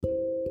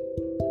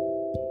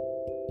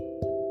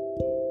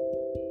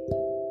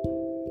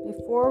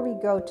Before we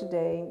go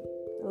today,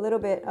 a little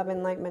bit of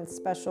Enlightenment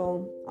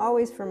special,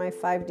 always for my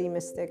 5D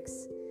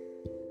mystics,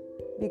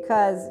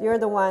 because you're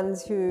the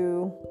ones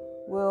who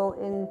will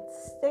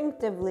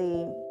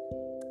instinctively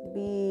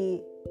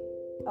be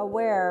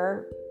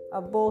aware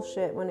of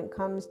bullshit when it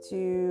comes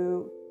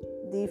to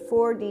the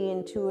 4D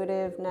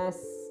intuitiveness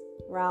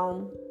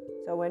realm.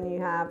 So when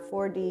you have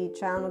 4D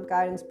channeled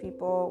guidance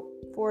people,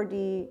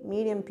 4D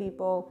medium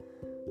people,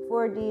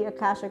 4D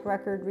Akashic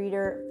record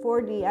reader,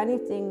 4D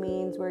anything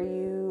means where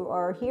you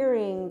are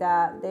hearing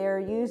that they're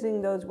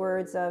using those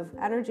words of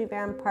energy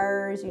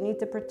vampires, you need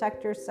to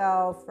protect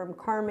yourself from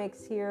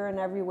karmics here and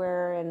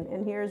everywhere,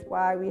 and here's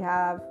why we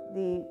have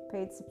the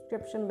paid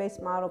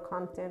subscription-based model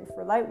content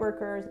for light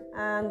workers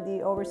and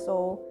the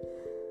oversoul.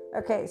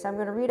 Okay, so I'm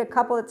going to read a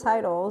couple of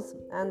titles,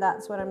 and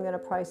that's what I'm going to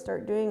probably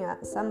start doing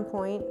at some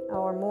point,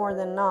 or more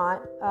than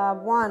not.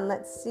 One,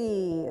 let's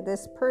see.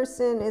 This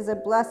person is a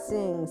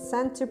blessing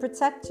sent to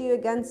protect you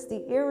against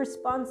the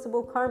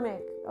irresponsible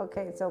karmic.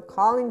 Okay, so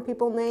calling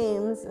people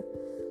names,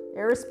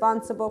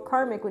 irresponsible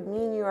karmic, would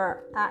mean you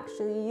are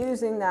actually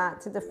using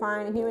that to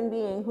define a human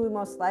being who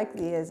most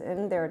likely is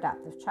in their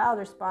adaptive child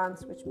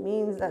response, which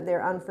means that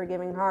they're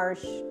unforgiving,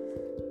 harsh,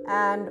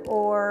 and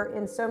or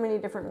in so many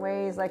different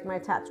ways, like my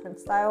attachment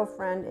style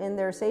friend, in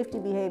their safety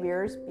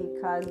behaviors,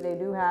 because they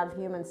do have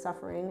human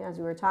suffering, as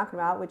we were talking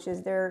about, which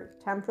is their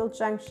temporal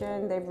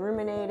junction. They've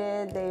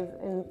ruminated, they've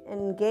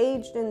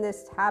engaged in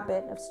this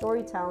habit of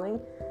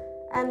storytelling,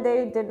 and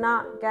they did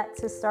not get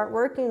to start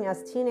working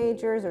as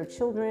teenagers or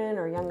children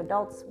or young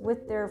adults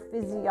with their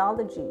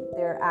physiology,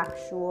 their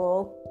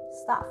actual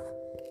stuff.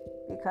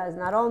 Because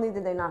not only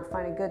did they not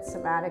find a good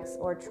somatics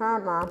or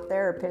trauma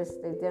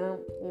therapist, they didn't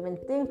even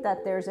think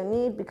that there's a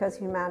need, because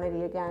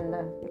humanity, again,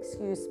 the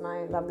excuse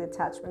my lovely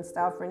attachment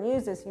style friend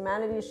uses,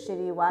 humanity is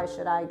shitty, why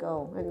should I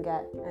go and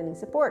get any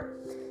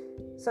support?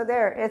 So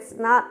there, it's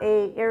not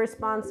a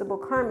irresponsible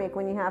karmic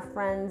when you have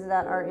friends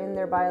that are in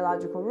their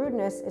biological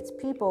rudeness. It's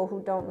people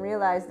who don't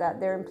realize that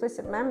their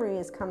implicit memory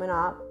is coming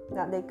up,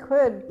 that they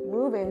could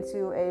move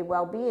into a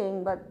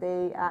well-being, but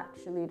they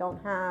actually don't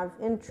have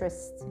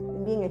interest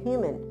in being a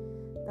human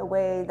the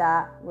way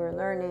that we're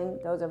learning.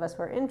 Those of us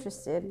who are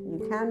interested,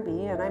 you can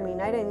be. And I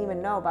mean, I didn't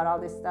even know about all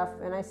this stuff,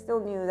 and I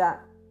still knew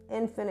that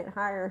infinite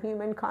higher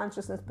human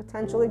consciousness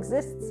potential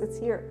exists. It's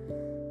here.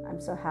 I'm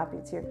so happy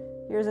it's here.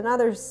 Here's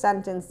another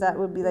sentence that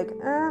would be like,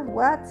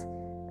 what?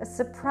 A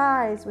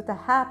surprise with a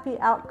happy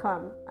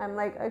outcome. I'm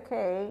like,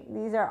 okay,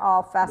 these are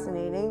all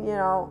fascinating,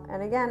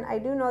 and again, I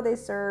do know they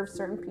serve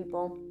certain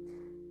people.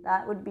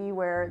 That would be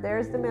where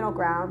there's the middle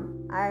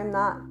ground. I'm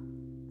not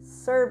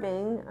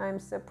serving, I'm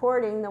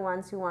supporting the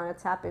ones who want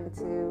to tap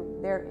into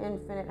their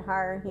infinite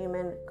higher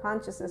human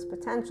consciousness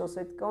potential.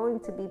 So it's going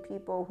to be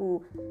people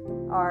who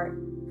are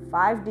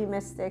 5D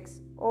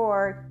mystics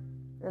or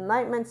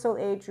Enlightenment soul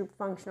age group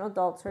functional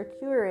adults who are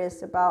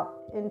curious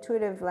about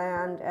intuitive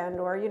land, and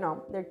or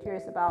they're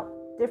curious about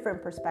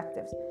different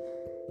perspectives,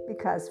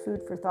 because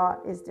food for thought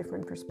is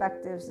different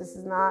perspectives. This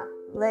is not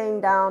laying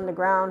down the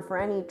ground for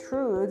any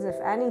truths. If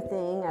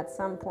anything, at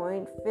some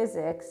point,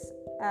 physics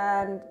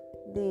and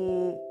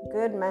the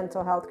good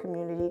mental health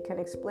community can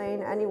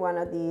explain any one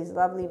of these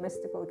lovely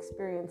mystical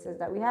experiences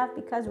that we have,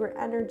 because we're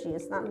energy.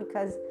 It's not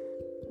because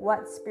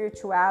what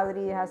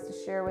spirituality has to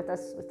share with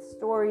us with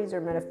stories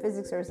or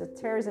metaphysics or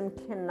esotericism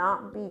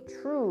cannot be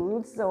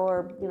truths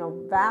or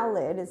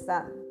valid. It's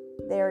that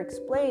they're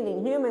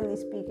explaining, humanly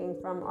speaking,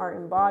 from our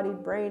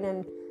embodied brain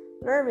and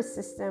nervous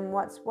system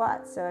what's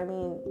what. So I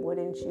mean,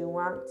 wouldn't you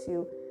want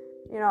to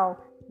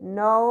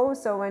know?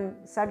 So when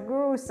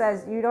Sadhguru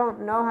says you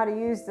don't know how to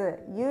use the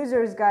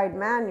user's guide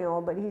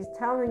manual, but he's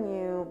telling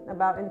you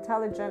about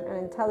intelligent and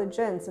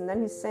intelligence, and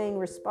then he's saying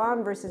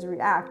respond versus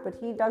react, but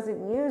he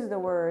doesn't use the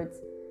words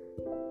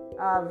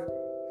of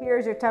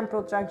here's your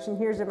temporal junction,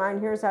 here's your mind,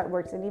 here's how it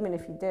works. And even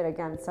if he did,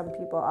 again, some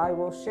people I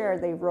will share,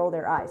 they roll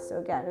their eyes. So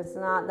again, it's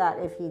not that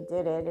if he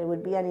did it, it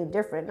would be any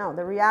different. No,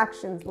 the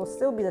reactions will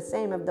still be the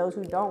same of those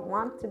who don't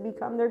want to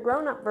become their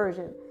grown-up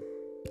version,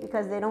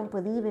 because they don't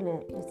believe in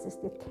it. It's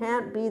just, it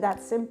can't be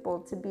that simple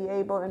to be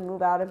able and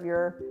move out of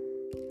your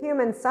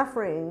human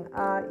suffering.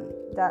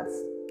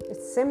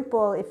 It's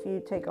simple if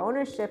you take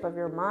ownership of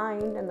your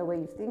mind and the way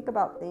you think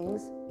about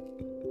things.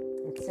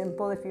 It's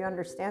simple if you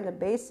understand the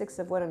basics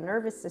of what a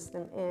nervous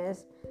system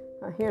is.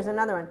 Here's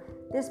another one.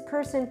 This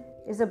person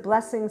is a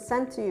blessing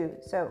sent to you.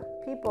 So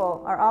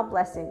people are all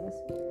blessings.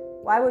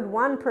 Why would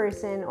one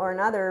person or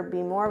another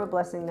be more of a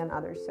blessing than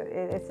others? So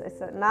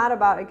it's not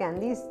about, again,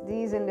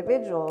 these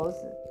individuals,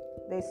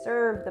 they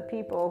serve the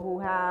people who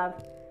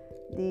have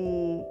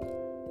the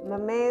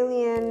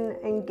mammalian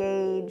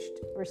engaged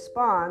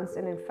response,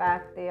 and in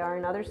fact they are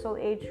in other soul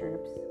age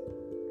groups,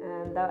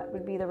 and that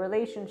would be the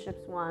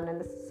relationships one and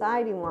the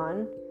society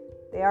one.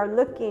 They are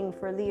looking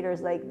for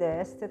leaders like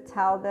this to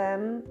tell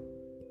them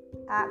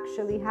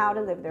actually how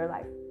to live their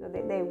life. So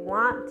they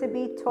want to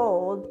be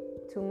told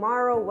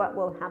tomorrow what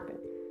will happen.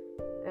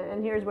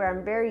 And here's where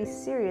I'm very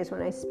serious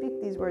when I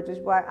speak these words, is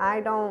why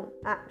I don't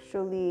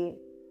actually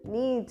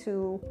need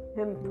to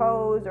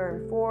impose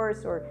or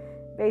enforce or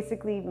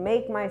basically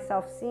make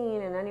myself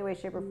seen in any way,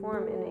 shape, or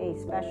form in a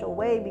special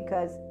way,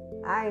 because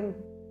I'm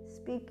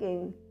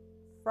speaking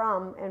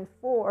from and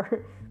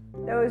for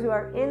those who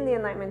are in the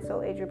Enlightenment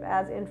Soul Age group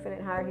as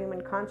infinite higher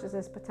human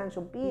consciousness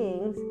potential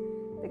beings.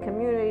 The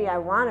community I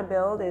want to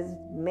build is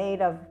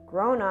made of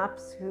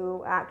grown-ups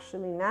who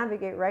actually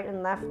navigate right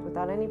and left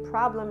without any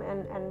problem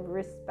and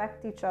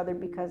respect each other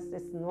because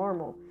it's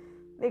normal.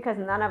 Because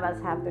none of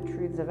us have the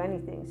truths of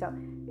anything. So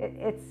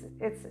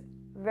it's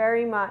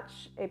very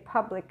much a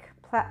public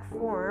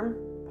platform,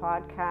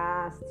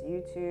 podcast,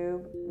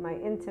 YouTube, my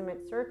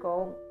intimate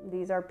circle.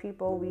 These are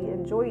people, we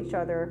enjoy each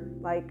other,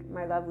 like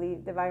my lovely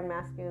divine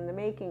masculine in the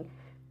making.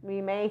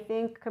 We may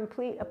think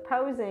complete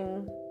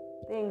opposing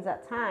things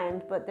at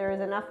times, but there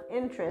is enough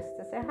interest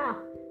to say, I'm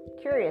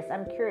curious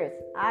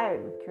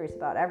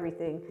about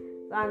everything.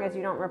 As long as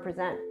you don't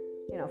represent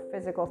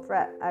physical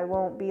threat, I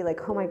won't be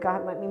like, oh my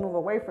God, let me move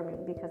away from you,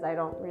 because I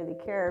don't really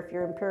care if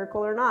you're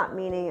empirical or not,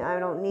 meaning I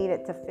don't need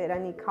it to fit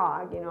any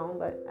cog,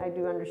 but I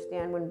do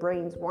understand when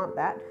brains want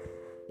that.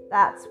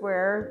 That's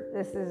where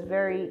this is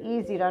very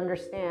easy to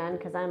understand,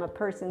 because I'm a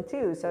person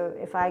too. So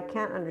if I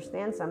can't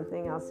understand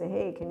something, I'll say,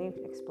 hey, can you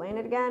explain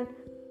it again?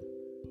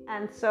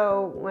 And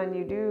so when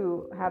you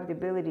do have the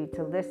ability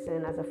to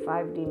listen as a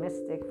 5D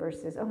mystic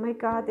versus, oh my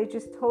God, they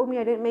just told me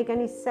I didn't make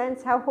any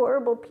sense, how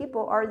horrible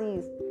people are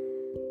these.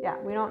 Yeah,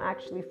 we don't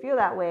actually feel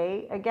that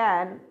way.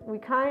 Again, we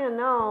kind of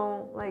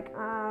know, like,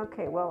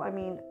 okay, well, I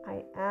mean,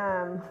 I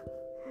am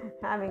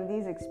having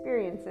these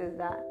experiences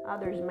that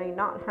others may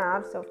not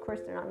have, so of course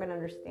they're not going to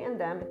understand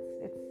them.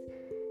 It's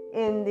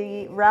in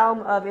the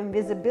realm of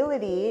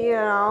invisibility,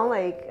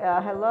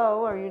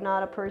 hello, are you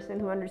not a person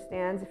who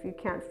understands? If you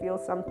can't feel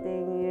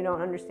something, you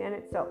don't understand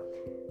it. So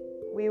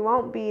we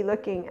won't be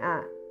looking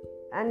at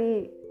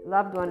any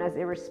loved one as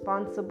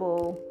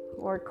irresponsible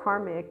or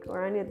karmic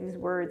or any of these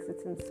words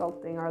that's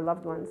insulting our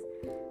loved ones.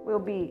 We'll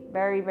be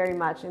very, very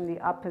much in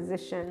the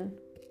opposition,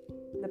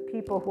 the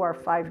people who are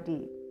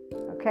 5D,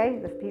 okay?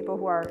 The people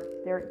who are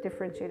their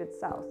differentiated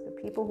selves, the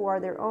people who are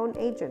their own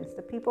agents,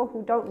 the people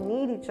who don't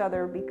need each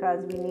other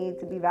because we need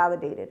to be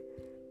validated.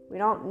 We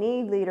don't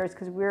need leaders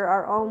because we're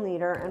our own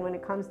leader. And when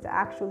it comes to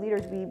actual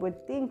leaders, we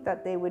would think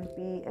that they would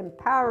be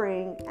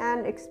empowering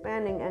and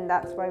expanding, and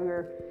that's why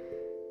we're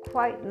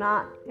quite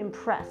not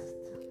impressed.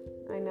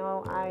 I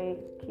know I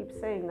keep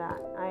saying that.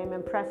 I am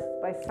impressed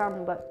by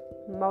some, but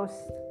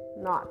most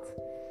not,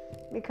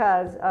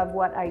 because of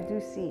what I do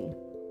see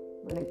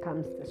when it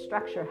comes to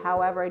structure.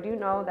 However, I do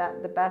know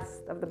that the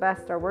best of the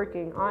best are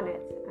working on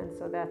it. And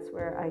so that's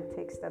where I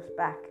take steps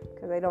back,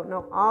 because I don't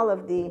know all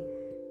of the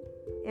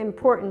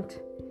important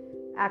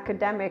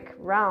academic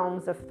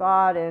realms of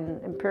thought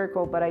and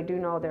empirical, but I do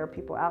know there are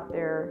people out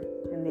there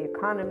in the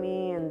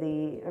economy and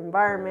the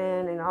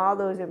environment and all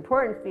those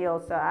important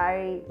fields. So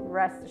I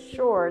rest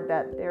assured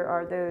that there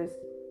are those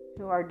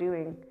who are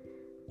doing,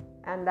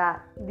 and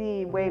that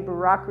the way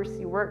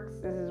bureaucracy works,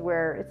 this is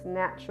where it's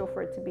natural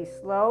for it to be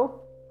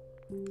slow,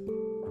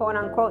 quote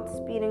unquote,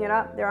 speeding it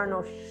up. There are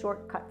no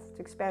shortcuts to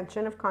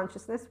expansion of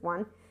consciousness,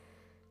 1.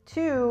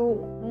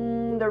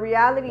 2, the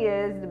reality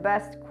is the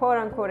best, quote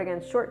unquote,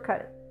 again,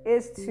 shortcut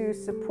is to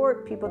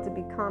support people to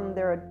become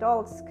their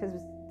adults,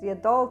 because the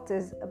adult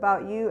is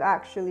about you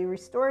actually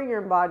restoring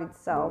your embodied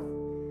self,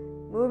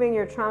 moving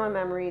your trauma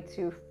memory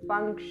to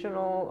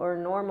functional or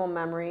normal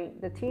memory.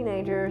 The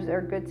teenagers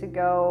are good to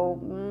go.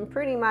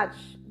 Pretty much,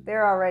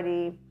 they're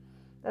already,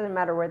 doesn't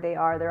matter where they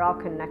are, they're all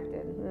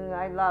connected.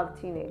 I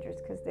love teenagers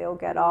because they'll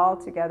get all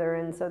together,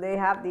 and so they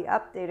have the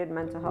updated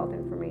mental health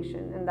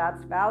information, and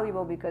that's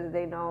valuable because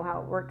they know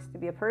how it works to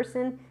be a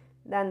person.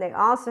 Then they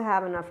also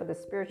have enough of the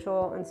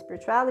spiritual and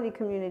spirituality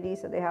community,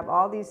 so they have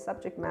all these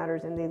subject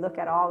matters and they look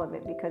at all of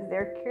it because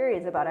they're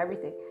curious about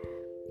everything.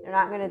 They're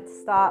not going to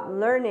stop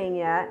learning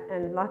yet,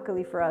 and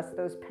luckily for us,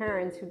 those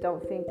parents who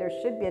don't think there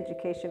should be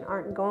education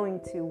aren't going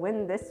to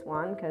win this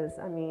one, because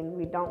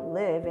we don't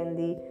live in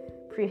the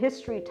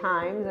prehistory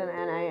times,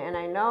 and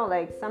I know,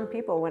 like, some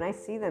people, when I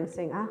see them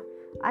saying,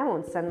 I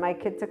won't send my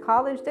kid to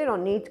college, they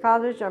don't need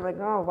college, I'm like,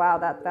 oh wow,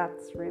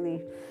 that's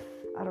really,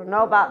 I don't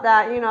know about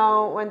that.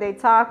 When they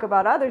talk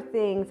about other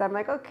things, I'm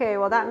like, okay,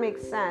 well, that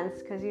makes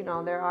sense, because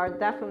there are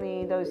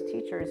definitely those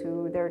teachers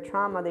who their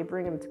trauma, they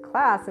bring them to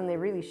class and they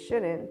really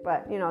shouldn't,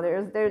 but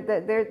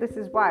this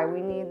is why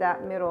we need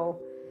that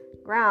middle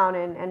ground,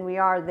 and we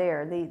are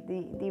there.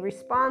 The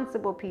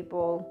responsible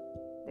people,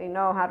 they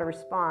know how to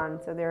respond,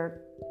 so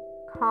they're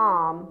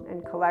calm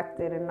and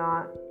collected and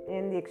not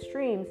in the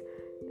extremes.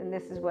 And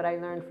this is what I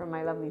learned from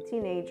my lovely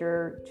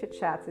teenager chit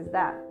chats, is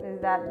that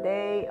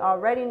they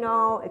already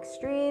know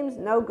extremes,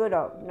 no good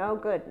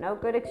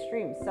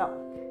extremes. So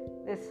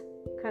this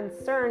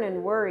concern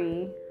and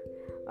worry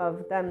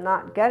of them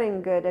not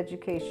getting good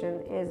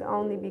education is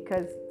only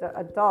because the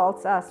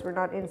adults, us, we're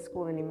not in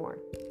school anymore.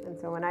 And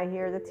so when I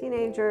hear the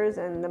teenagers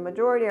and the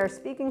majority are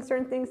speaking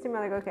certain things to me,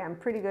 I'm like, okay, I'm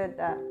pretty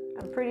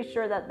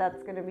sure that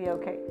that's going to be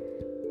okay.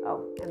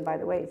 Oh, and by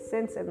the way,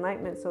 since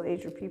Enlightenment Soul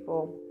Age group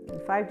people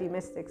and 5D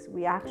mystics,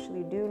 we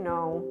actually do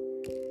know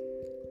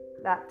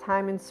that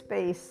time and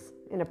space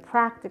in a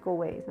practical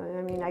way. So,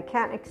 I mean, I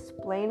can't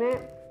explain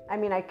it. I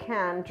mean, I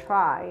can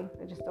try.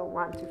 I just don't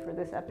want to for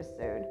this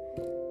episode.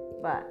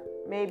 But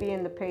maybe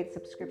in the paid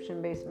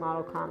subscription-based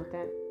model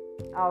content,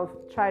 I'll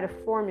try to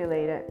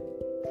formulate it,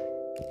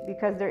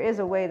 because there is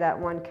a way that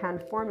one can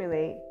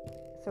formulate.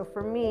 So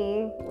for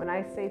me, when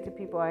I say to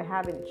people I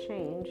haven't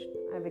changed,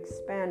 I've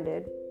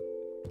expanded,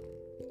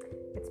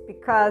 it's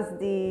because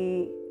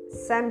the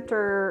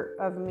center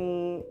of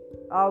me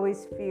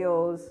always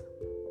feels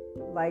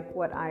like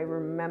what I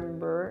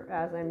remember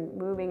as I'm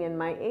moving in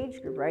my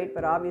age group, right?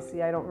 But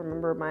obviously I don't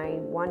remember my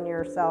 1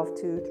 year self,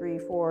 2, 3,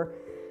 4.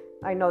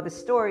 I know the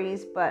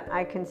stories, but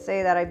I can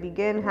say that I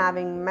begin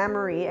having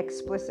memory,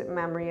 explicit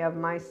memory of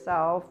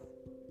myself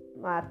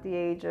at the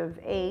age of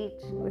 8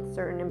 with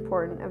certain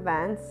important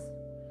events.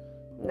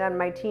 And then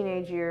my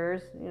teenage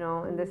years,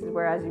 and this is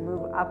where as you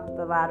move up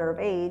the ladder of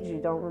age,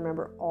 you don't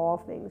remember all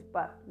things,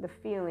 but the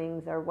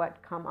feelings are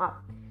what come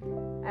up.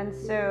 And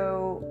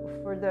so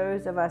for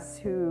those of us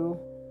who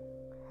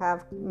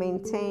have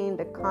maintained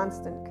a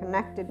constant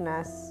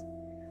connectedness,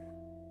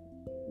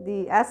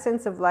 the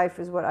essence of life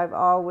is what I've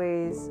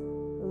always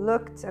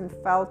looked and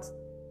felt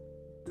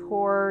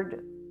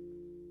toward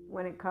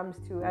when it comes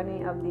to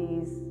any of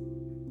these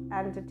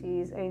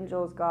entities,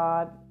 angels,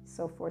 God,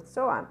 so forth,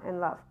 so on, and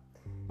love.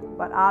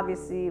 But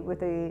obviously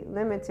with a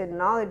limited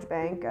knowledge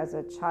bank as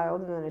a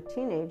child and then a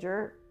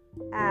teenager,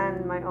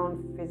 and my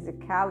own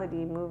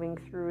physicality moving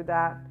through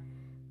that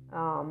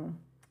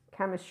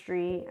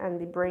chemistry and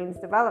the brain's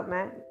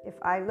development, if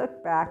I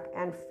look back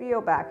and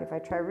feel back, if I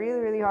try really,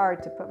 really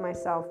hard to put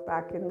myself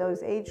back in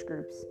those age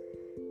groups,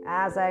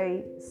 as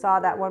I saw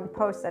that one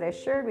post that I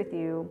shared with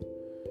you,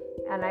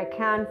 and I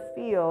can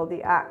feel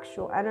the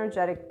actual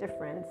energetic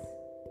difference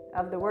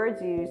of the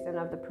words used and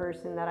of the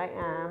person that I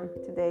am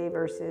today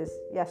versus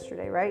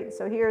yesterday, right?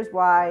 So here's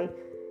why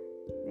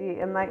the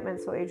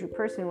Enlightenment Soul Age Group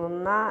person will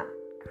not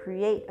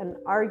create an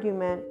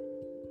argument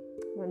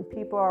when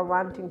people are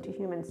wanting to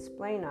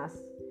human-splain us,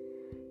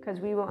 because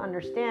we will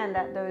understand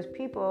that those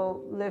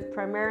people live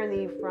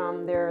primarily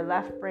from their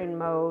left brain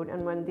mode,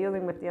 and when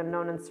dealing with the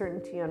unknown,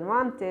 uncertainty,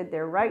 unwanted,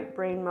 their right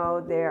brain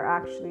mode, they're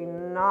actually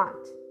not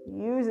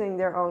using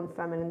their own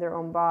feminine, their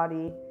own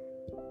body,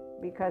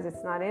 because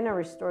it's not in a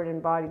restored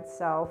embodied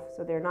self.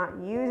 So they're not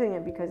using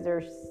it because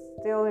they're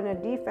still in a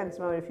defense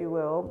mode, if you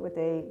will, with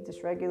a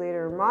dysregulated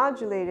or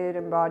modulated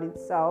embodied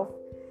self.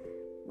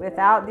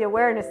 Without the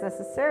awareness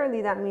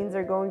necessarily, that means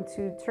they're going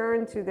to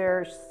turn to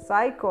their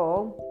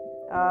cycle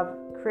of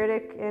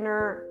critic,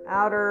 inner,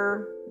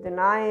 outer,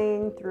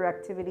 denying through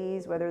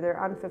activities, whether they're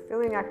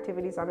unfulfilling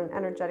activities on an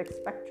energetic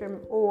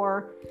spectrum,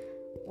 or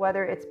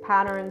whether it's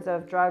patterns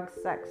of drugs,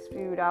 sex,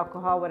 food,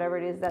 alcohol, whatever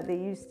it is that they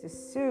use to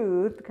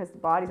soothe because the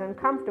body's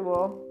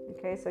uncomfortable.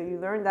 Okay, so you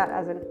learn that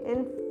as an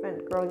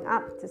infant growing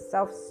up to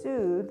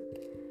self-soothe.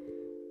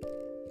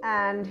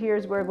 And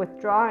here's where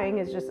withdrawing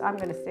is just, I'm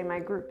going to stay in my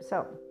group.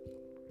 So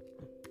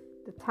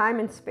the time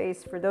and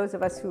space for those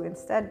of us who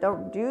instead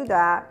don't do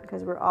that,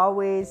 because we're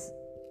always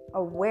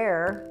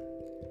aware,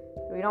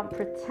 we don't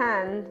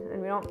pretend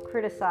and we don't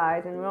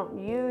criticize and we don't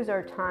use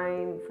our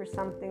time for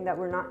something that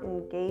we're not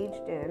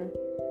engaged in,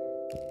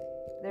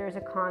 there's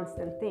a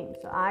constant theme.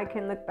 So I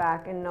can look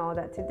back and know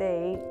that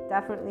today,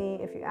 definitely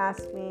if you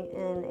ask me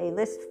in a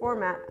list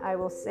format, I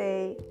will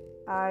say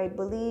I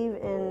believe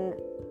in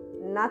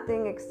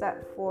nothing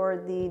except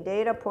for the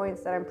data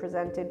points that I'm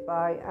presented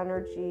by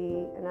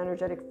energy and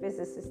energetic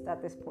physicists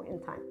at this point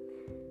in time.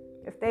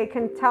 If they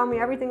can tell me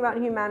everything about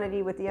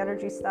humanity with the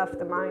energy stuff,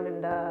 the mind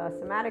and the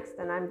somatics,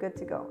 then I'm good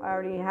to go. I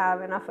already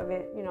have enough of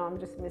it. I'm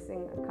just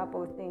missing a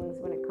couple of things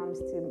when it comes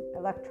to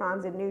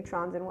electrons and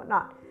neutrons and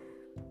whatnot.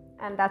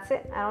 And that's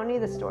it. I don't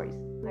need the stories.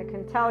 I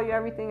can tell you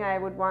everything I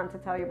would want to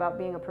tell you about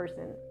being a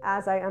person,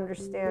 as I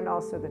understand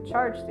also the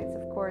charge states,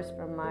 of course,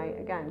 from my,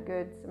 again,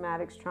 good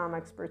somatics, trauma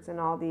experts, and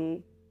all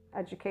the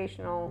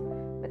educational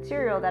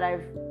material that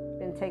I've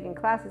been taking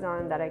classes on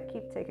and that I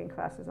keep taking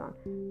classes on.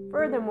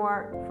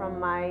 Furthermore, from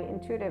my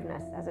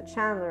intuitiveness as a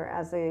channeler,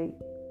 as a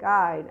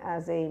guide,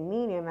 as a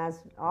medium, as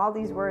all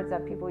these words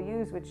that people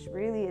use, which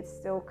really it's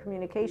still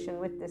communication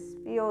with this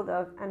field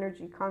of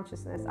energy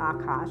consciousness,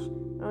 Akash.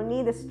 I don't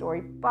need a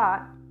story,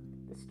 but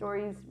the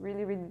stories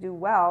really, really do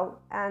well.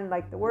 And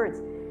like the words,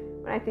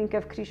 when I think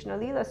of Krishna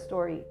Leela's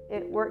story,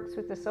 it works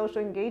with the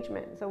social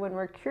engagement. So when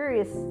we're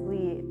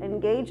curiously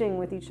engaging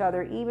with each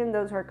other, even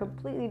those who are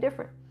completely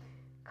different.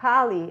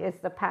 Kali is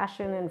the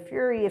passion and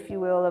fury, if you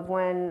will, of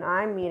when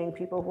I'm meeting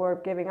people who are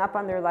giving up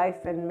on their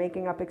life and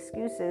making up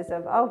excuses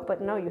of, oh,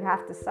 but no, you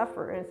have to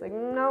suffer. And it's like,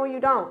 no, you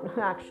don't,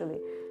 actually.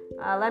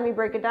 Let me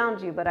break it down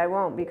to you, but I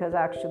won't, because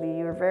actually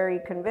you're very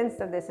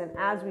convinced of this. And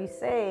as we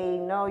say,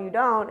 no, you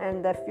don't,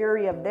 and the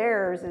fury of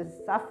theirs is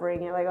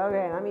suffering, you're like,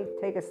 okay, let me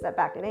take a step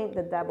back. It ain't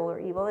the devil or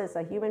evil. It's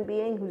a human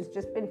being who's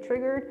just been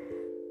triggered.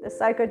 The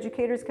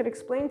psychoeducators could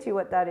explain to you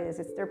what that is.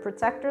 It's their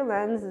protector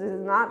lens. It is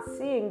not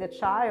seeing the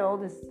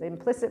child. It's the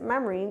implicit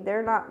memory.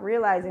 They're not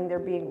realizing they're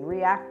being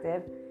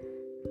reactive.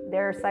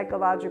 their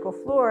psychological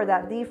floor,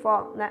 that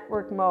default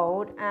network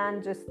mode,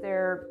 and just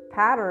their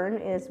pattern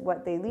is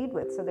what they lead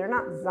with. So they're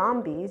not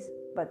zombies,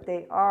 but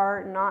they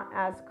are not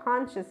as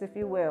conscious, if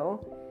you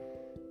will,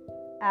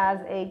 as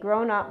a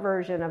grown-up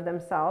version of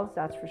themselves,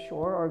 that's for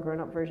sure, or a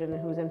grown-up version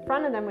who's in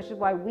front of them, which is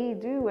why we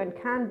do and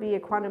can be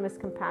equanimous,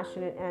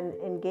 compassionate, and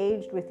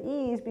engaged with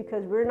ease,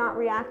 because we're not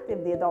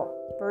reactive, the adult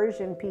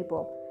version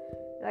people.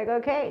 Like,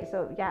 okay,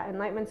 so yeah,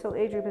 Enlightenment Soul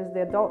Age Group is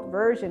the adult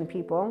version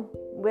people.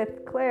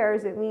 With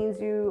clairs, it means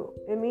you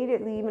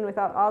immediately, even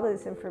without all of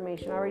this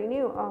information, already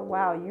knew, oh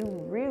wow, you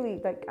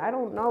really, like, I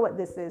don't know what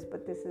this is,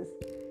 but this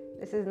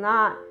is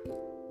not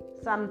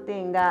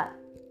something that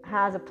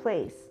has a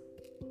place.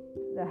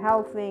 The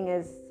hell thing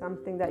is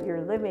something that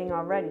you're living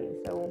already.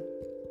 So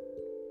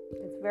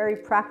it's very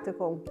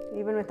practical,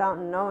 even without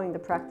knowing the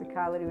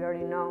practicality, we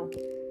already know.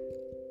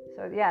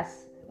 So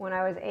yes, when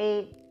I was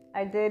 8,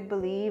 I did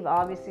believe,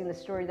 obviously, in the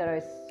story that I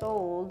was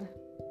sold,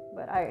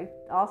 but I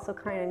also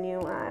kind of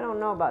knew, I don't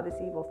know about this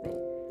evil thing.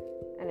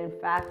 And in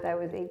fact, I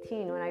was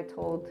 18 when I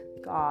told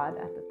God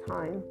at the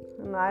time,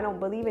 I don't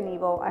believe in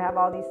evil. I have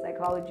all these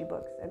psychology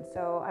books, and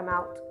so I'm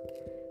out.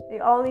 The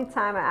only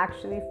time I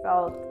actually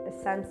felt a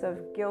sense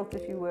of guilt,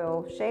 if you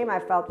will, shame I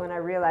felt when I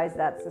realized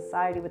that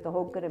society with the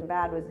whole good and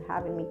bad was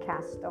having me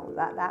cast stones.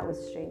 That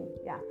was shame,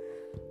 yeah.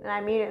 And I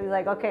immediately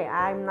like, okay,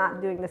 I'm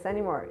not doing this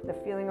anymore. The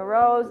feeling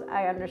arose,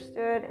 I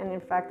understood, and in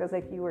fact, I was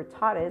like, you were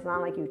taught it. It's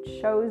not like you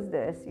chose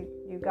this.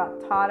 You got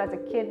taught as a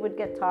kid would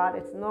get taught.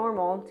 It's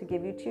normal to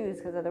give you choose,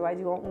 because otherwise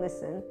you won't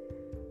listen.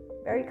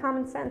 Very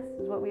common sense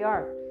is what we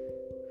are.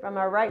 From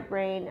our right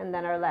brain and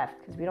then our left,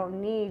 because we don't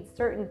need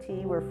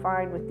certainty. We're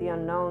fine with the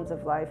unknowns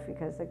of life,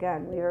 because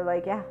again, we are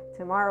like, yeah,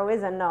 tomorrow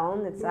is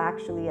unknown. It's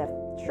actually a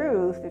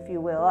truth, if you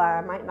will.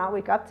 I might not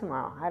wake up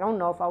tomorrow. I don't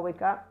know if I'll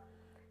wake up.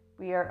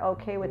 We are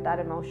okay with that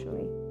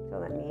emotionally. So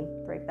let me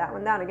break that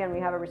one down. Again,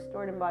 we have a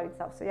restored embodied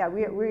self. So yeah,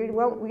 we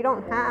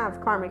don't have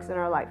karmics in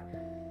our life.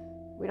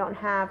 We don't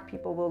have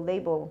people we'll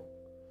label.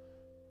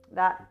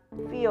 That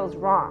feels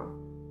wrong,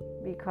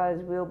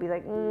 because we'll be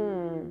like,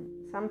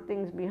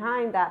 something's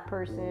behind that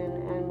person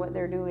and what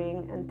they're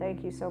doing, and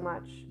thank you so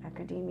much,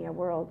 academia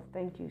world,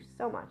 thank you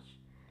so much.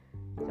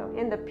 So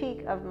in the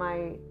peak of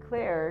my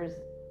clairs,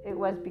 it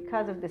was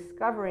because of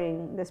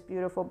discovering this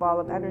beautiful ball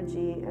of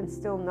energy and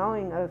still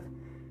knowing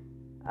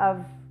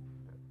of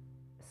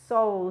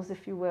souls,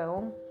 if you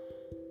will.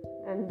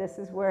 And this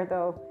is where,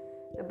 though,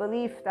 the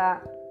belief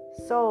that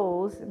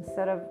souls,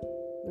 instead of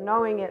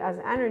knowing it as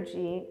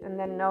energy and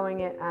then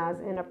knowing it as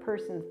in a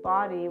person's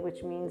body,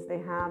 which means they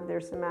have their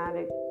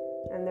somatic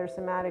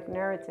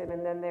narrative,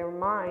 and then their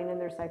mind and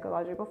their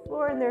psychological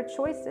floor and their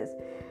choices.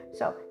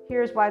 So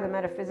here's why the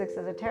metaphysics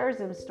of the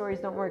terrorism stories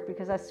don't work,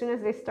 because as soon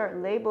as they start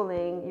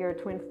labeling your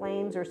twin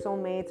flames or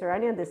soulmates or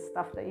any of this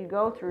stuff that you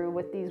go through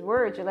with these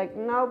words, you're like,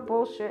 no,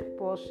 bullshit,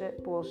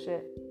 bullshit,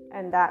 bullshit.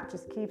 And that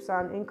just keeps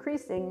on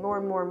increasing more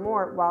and more and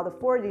more, while the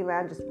 4D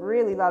land just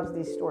really loves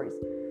these stories.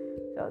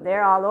 So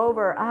they're all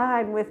over,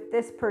 I'm with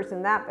this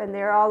person, that, and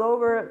they're all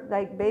over,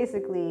 like,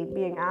 basically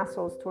being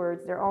assholes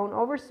towards their own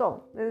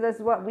oversoul. This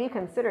is what we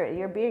consider it.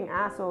 You're being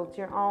asshole to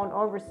your own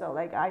oversoul.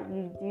 Like,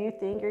 do you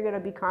think you're going to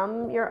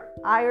become your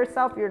higher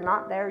self? You're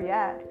not there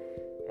yet.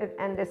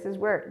 And this is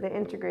where the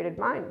integrated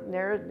mind,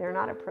 they're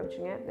not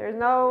approaching it. There's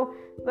no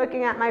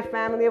looking at my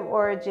family of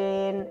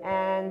origin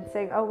and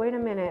saying, oh, wait a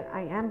minute,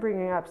 I am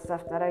bringing up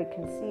stuff that I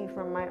can see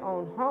from my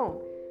own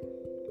home.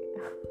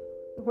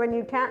 When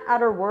you can't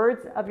utter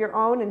words of your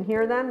own and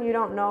hear them, you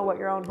don't know what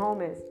your own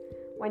home is.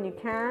 When you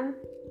can,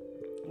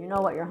 you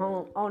know what your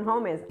own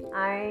home is.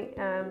 I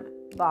am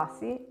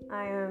bossy.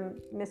 I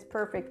am Miss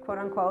Perfect, quote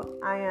unquote.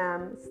 I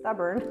am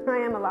stubborn. I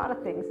am a lot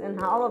of things,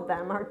 and all of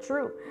them are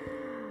true.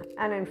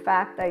 And in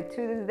fact, I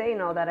to this day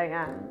know that I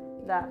am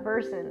that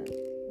person.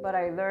 But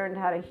I learned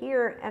how to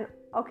hear, and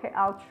okay,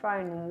 I'll try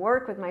and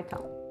work with my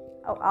tongue.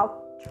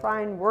 I'll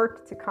try and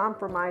work to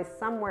compromise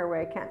somewhere where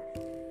I can.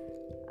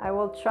 I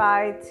will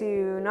try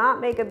to not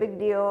make a big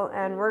deal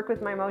and work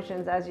with my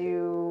emotions as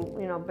you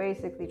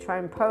basically try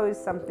and pose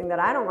something that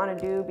I don't want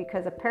to do,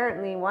 because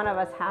apparently one of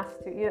us has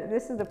to.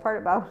 This is the part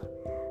about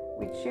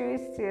we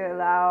choose to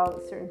allow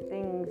certain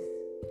things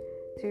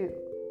to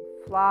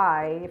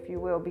fly, if you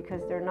will,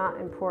 because they're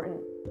not important.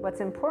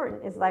 What's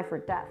important is life or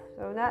death.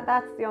 So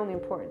that's the only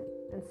important.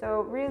 And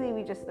so really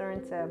we just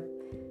learn to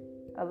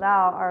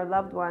allow our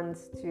loved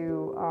ones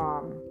to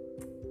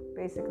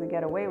basically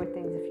get away with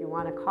things, if you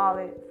want to call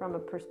it from a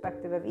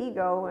perspective of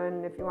ego,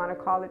 and if you want to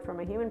call it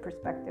from a human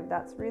perspective,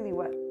 that's really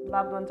what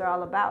loved ones are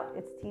all about.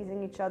 It's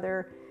teasing each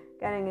other,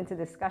 getting into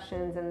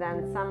discussions, and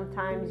then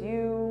sometimes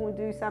you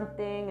do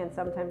something and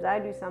sometimes I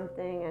do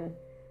something, and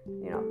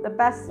the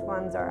best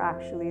ones are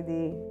actually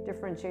the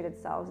differentiated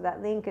selves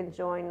that link and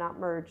join, not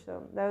merge.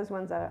 So those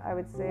ones I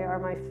would say are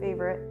my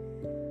favorite,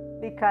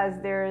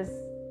 because there's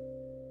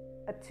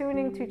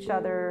attuning to each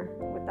other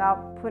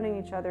without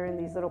putting each other in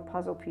these little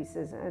puzzle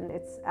pieces, and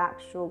it's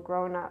actual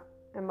grown-up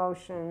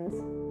emotions,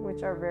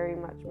 which are very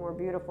much more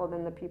beautiful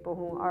than the people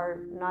who are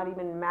not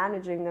even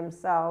managing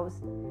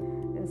themselves.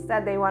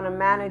 Instead, they want to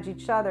manage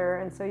each other.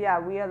 And so, yeah,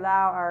 we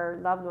allow our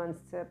loved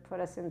ones to put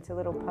us into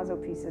little puzzle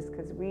pieces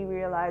because we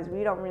realize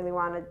we don't really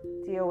want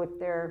to deal with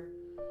their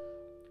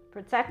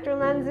protector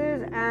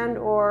lenses and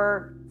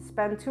or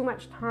spend too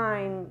much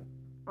time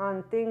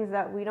on things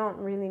that we don't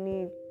really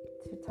need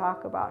to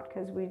talk about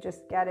because we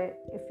just get it.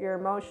 If you're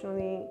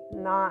emotionally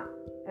not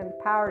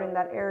empowered in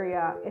that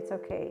area, it's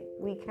okay.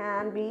 We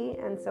can be,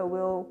 and so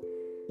we'll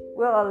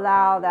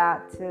allow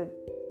that to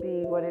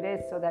be what it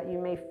is so that you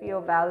may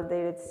feel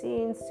validated,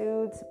 seen,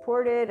 soothed,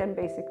 supported, and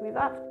basically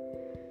loved.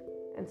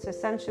 And so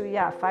essentially,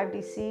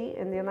 5DC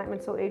in the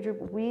Enlightenment Soul Age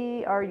group,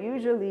 we are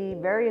usually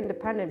very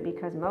independent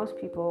because most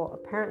people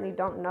apparently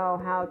don't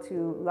know how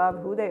to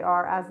love who they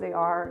are as they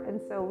are. And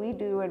so we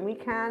do, and we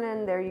can,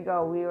 and there you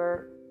go. We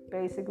are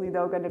basically,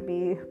 though, going to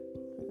be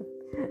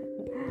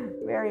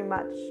very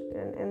much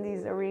in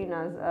these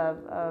arenas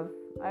of,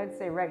 I would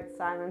say, right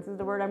silence is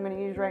the word I'm going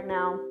to use right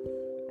now.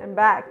 And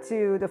back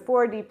to the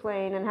 4D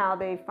plane and how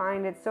they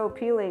find it so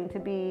appealing to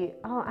be,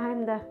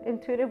 I'm the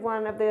intuitive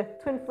one of the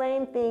twin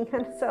flame thing.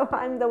 And so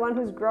I'm the one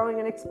who's growing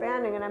and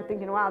expanding. And I'm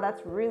thinking, wow,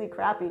 that's really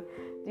crappy.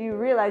 Do you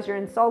realize you're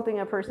insulting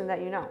a person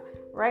that you know?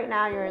 Right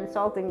now, you're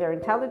insulting their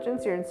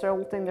intelligence. You're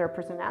insulting their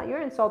personality.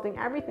 You're insulting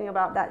everything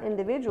about that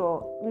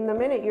individual. In the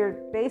minute you're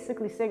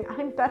basically saying,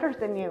 I'm better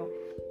than you.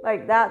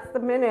 Like, that's the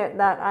minute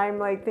that I'm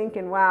like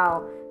thinking,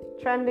 wow,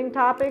 trending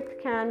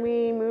topic. Can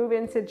we move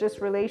into just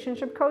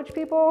relationship coach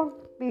people?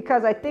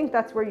 Because I think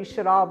that's where you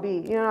should all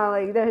be, and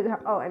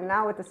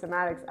now with the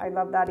somatics, I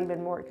love that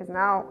even more because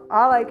now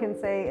all I can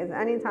say is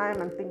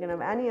anytime I'm thinking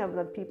of any of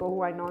the people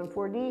who I know in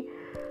 4D,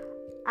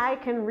 I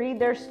can read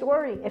their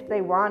story if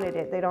they wanted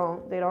it.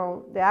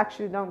 They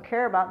actually don't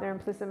care about their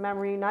implicit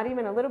memory, not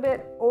even a little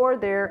bit, or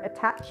their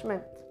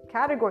attachment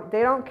category.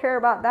 They don't care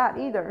about that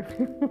either.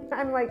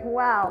 I'm like,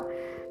 wow.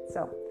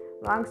 So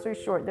long story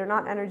short, they're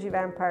not energy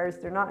vampires.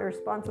 They're not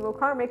irresponsible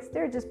karmics.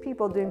 They're just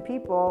people doing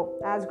people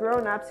as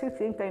grown-ups who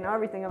think they know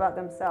everything about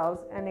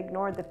themselves and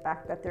ignore the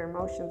fact that their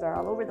emotions are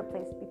all over the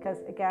place. Because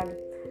again,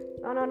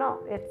 no,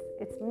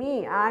 it's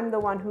me. I'm the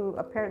one who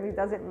apparently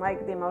doesn't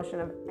like the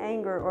emotion of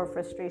anger or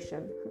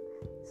frustration.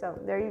 So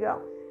there you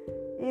go.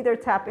 Either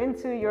tap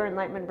into your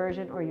enlightenment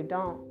version or you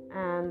don't.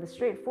 And the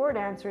straightforward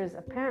answer is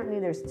apparently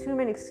there's too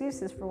many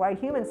excuses for why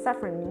human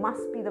suffering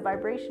must be the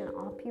vibration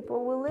all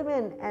people will live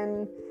in.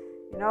 And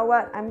you know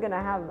what? I'm going to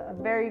have a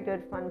very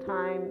good fun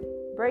time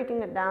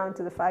breaking it down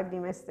to the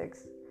 5D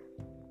mystics.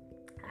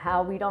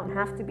 How we don't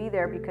have to be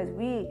there because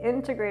we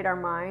integrate our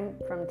mind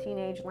from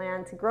teenage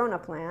land to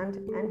grown-up land.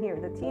 And here,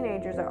 the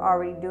teenagers are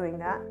already doing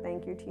that.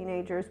 Thank you,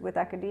 teenagers with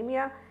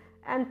academia.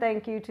 And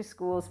thank you to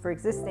schools for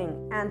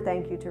existing. And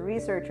thank you to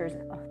researchers.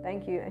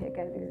 Thank you.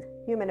 Again,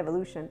 human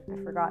evolution,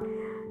 I forgot.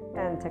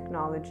 And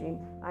technology.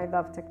 I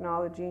love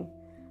technology.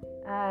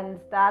 And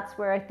that's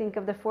where I think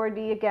of the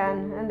 4D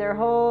again and their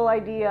whole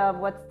idea of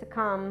what's to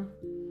come.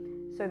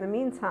 So in the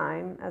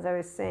meantime, as I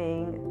was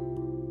saying,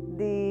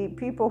 the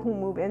people who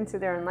move into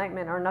their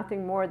enlightenment are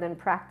nothing more than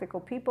practical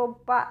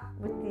people, but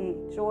with the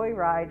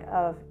joyride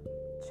of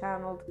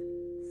channeled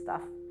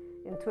stuff,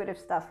 intuitive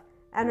stuff,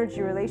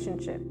 energy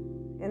relationship.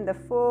 In the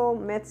full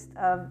midst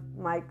of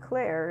my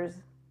clairs,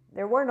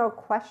 there were no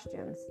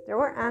questions, there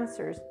were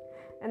answers,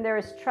 and there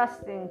is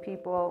trusting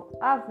people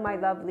of my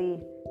lovely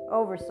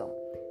oversoul.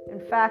 In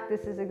fact,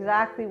 this is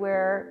exactly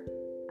where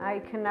I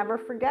can never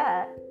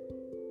forget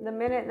the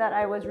minute that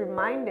I was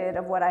reminded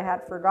of what I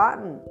had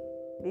forgotten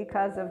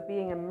because of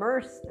being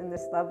immersed in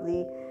this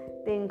lovely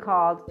thing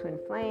called twin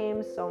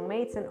flames,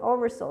 soulmates, and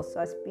oversoul. So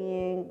us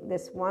being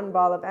this one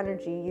ball of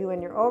energy, you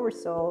and your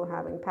oversoul,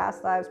 having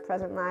past lives,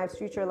 present lives,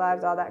 future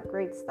lives, all that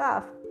great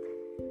stuff.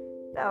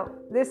 So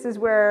this is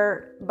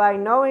where, by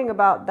knowing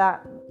about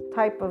that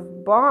type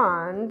of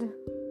bond,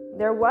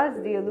 there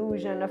was the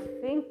illusion of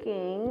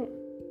thinking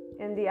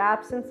in the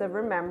absence of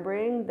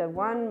remembering the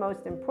one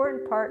most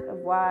important part of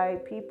why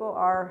people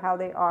are how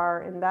they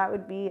are, and that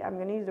would be, I'm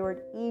going to use the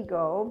word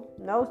ego.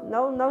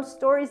 No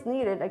stories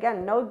needed.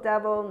 Again, no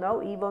devil,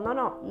 no evil,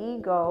 no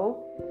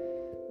ego.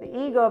 The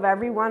ego of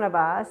every one of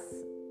us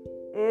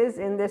is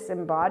in this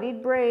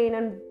embodied brain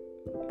and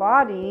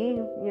body,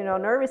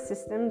 nervous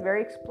system,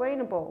 very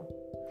explainable.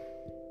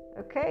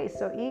 Okay,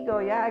 so ego,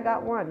 I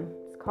got one.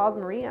 Called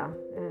Maria,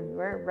 and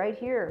we're right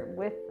here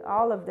with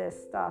all of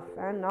this stuff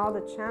and all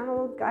the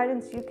channel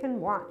guidance you can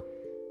want.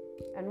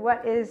 And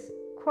what is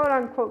quote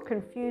unquote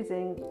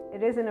confusing,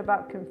 it isn't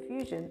about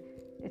confusion.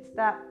 It's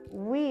that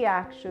we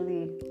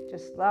actually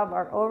just love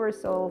our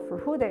oversoul for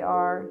who they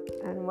are,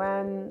 and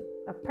when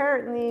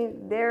apparently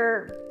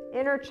their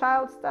inner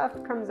child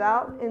stuff comes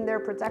out in their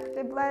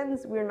protective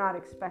lens, we're not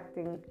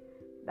expecting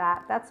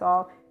that. That's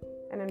all.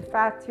 And in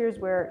fact, here's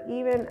where,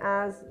 even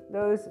as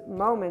those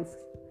moments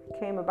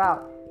came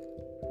about,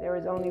 there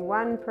was only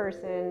one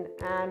person,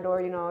 and or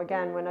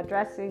again, when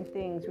addressing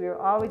things, we are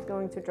always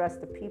going to address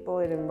the people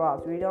it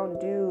involves. We don't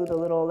do the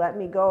little let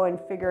me go and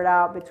figure it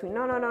out between.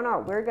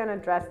 No, we're going to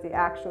address the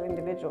actual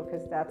individual,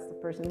 because that's the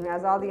person who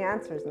has all the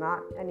answers, not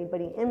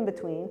anybody in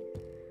between.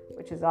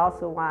 Which is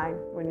also why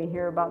when we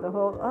hear about the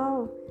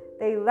whole,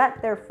 they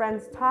let their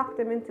friends talk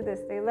them into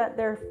this, they let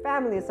their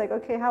family, it's like,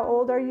 okay, how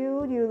old are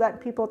you? You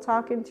let people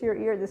talk into your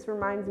ear. This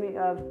reminds me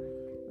of,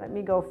 let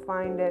me go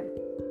find it.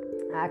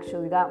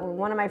 Actually, that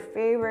one of my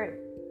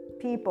favorite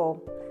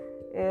people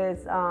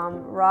is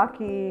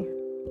Rocky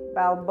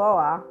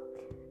Balboa.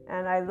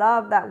 And I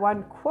love that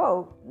one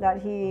quote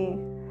that he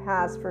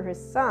has for his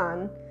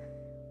son,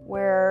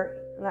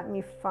 where, let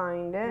me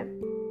find it.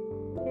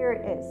 Here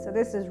it is. So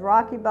this is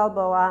Rocky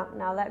Balboa.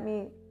 Now let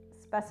me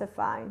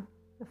specify.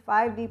 The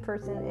 5D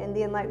person in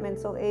the Enlightenment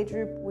Soul Age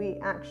group, we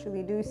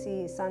actually do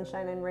see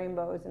sunshine and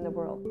rainbows in the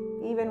world.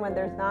 Even when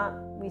there's not,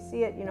 we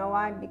see it. You know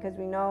why? Because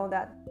we know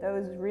that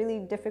those really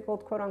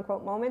difficult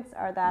quote-unquote moments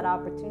are that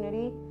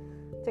opportunity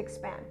to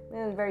expand.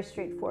 And it's very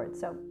straightforward.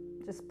 So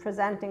just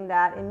presenting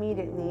that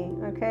immediately,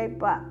 okay?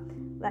 But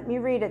let me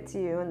read it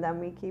to you, and then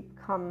we keep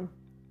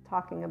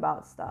talking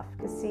about stuff.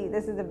 Because see,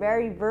 this is the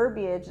very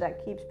verbiage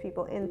that keeps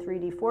people in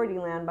 3D, 4D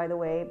land, by the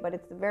way, but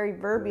it's the very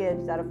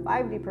verbiage that a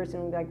 5D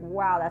person will be like,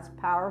 wow, that's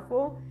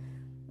powerful,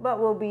 but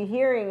we'll be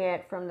hearing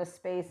it from the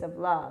space of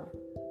love,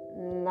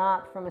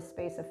 not from a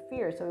space of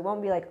fear. So we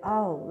won't be like,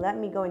 oh, let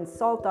me go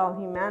insult all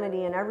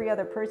humanity and every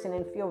other person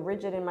and feel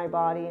rigid in my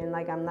body and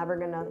like I'm never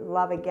gonna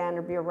love again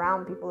or be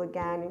around people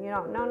again. And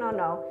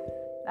no.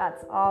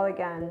 That's all,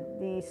 again,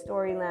 the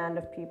story land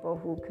of people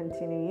who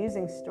continue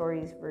using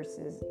stories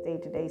versus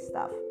day-to-day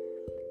stuff.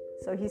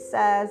 So he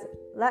says,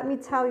 let me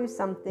tell you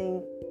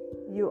something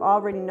you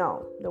already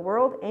know. The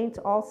world ain't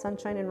all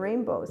sunshine and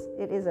rainbows.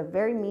 It is a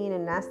very mean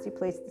and nasty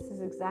place. This is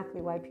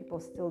exactly why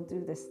people still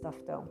do this stuff,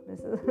 though.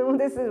 This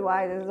is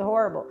why this is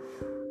horrible.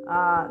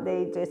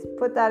 They just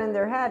put that in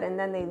their head, and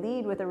then they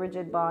lead with a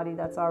rigid body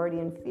that's already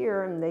in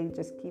fear, and they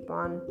just keep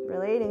on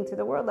relating to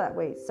the world that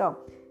way. So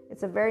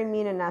it's a very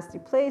mean and nasty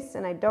place,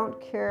 and I don't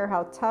care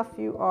how tough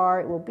you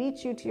are. It will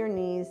beat you to your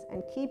knees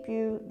and keep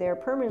you there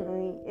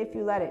permanently if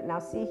you let it. Now,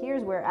 see,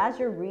 here's where, as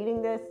you're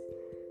reading this,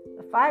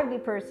 the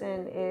 5D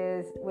person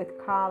is with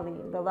Kali,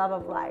 the love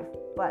of life.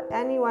 But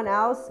anyone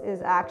else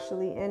is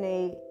actually in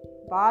a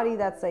body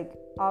that's like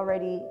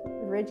already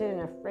rigid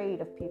and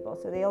afraid of people.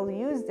 So they'll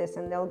use this,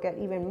 and they'll get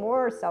even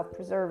more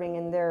self-preserving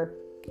in their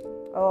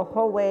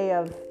whole way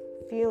of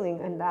feeling.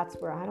 And that's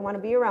where I don't want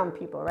to be around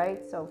people,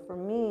 right? So for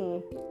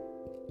me,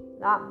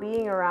 not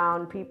being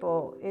around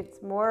people,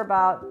 it's more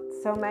about,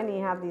 so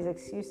many have these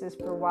excuses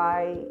for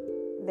why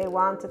they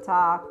want to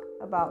talk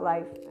about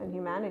life and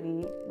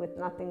humanity with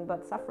nothing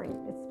but suffering.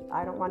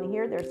 I don't want to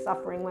hear their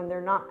suffering when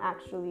they're not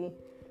actually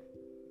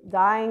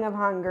dying of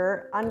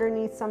hunger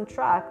underneath some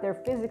truck.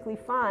 They're physically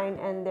fine,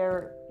 and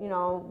they're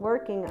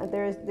working.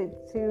 There's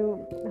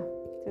to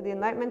the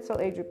Enlightenment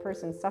Soul Age group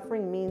person,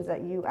 suffering means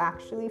that you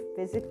actually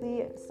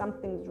physically,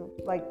 something's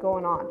like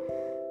going on.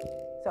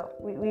 So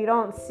we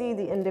don't see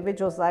the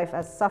individual's life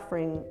as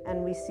suffering,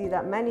 and we see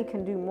that many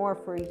can do more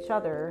for each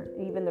other,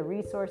 even the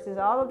resources,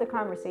 all of the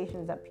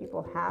conversations that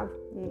people have.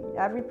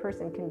 Every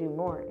person can do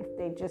more if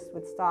they just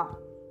would stop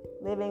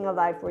living a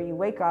life where you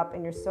wake up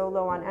and you're so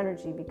low on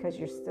energy because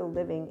you're still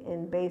living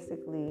in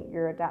basically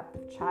your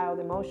adaptive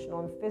child emotional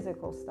and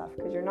physical stuff,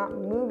 because you're not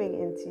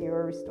moving into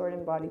your restored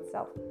embodied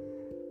self.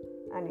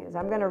 Anyways,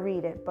 I'm going to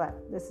read it, but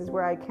this is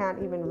where I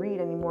can't even read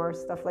any more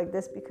stuff like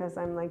this, because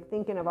I'm like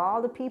thinking of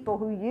all the people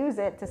who use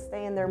it to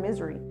stay in their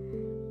misery.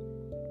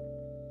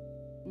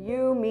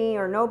 You, me,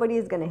 or nobody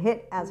is going to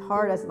hit as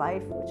hard as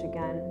life, which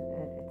again,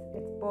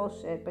 it's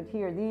bullshit. But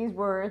here, these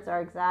words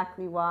are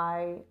exactly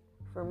why,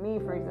 for me,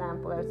 for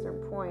example, at a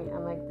certain point,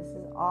 I'm like, this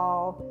is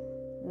all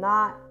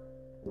not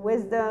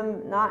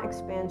wisdom, not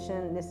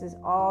expansion. This is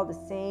all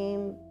the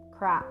same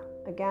crap.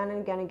 Again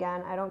and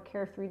again. I don't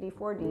care 3D,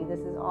 4D. This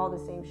is all the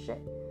same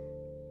shit.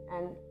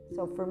 And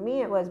so for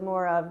me, it was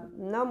more of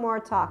no more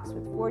talks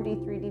with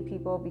 4D, 3D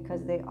people,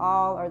 because they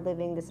all are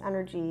living this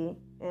energy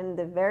in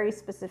the very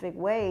specific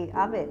way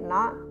of it,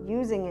 not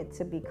using it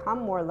to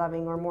become more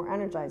loving or more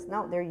energized.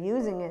 No, they're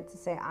using it to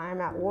say,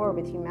 I'm at war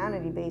with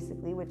humanity,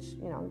 basically, which,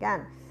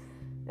 again,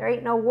 there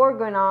ain't no war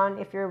going on.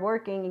 If you're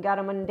working, you got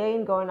a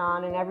mundane going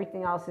on, and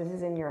everything else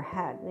is in your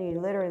head. You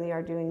literally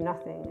are doing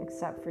nothing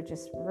except for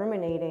just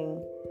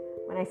ruminating.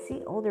 When I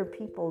see older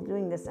people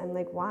doing this, I'm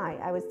like, why?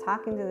 I was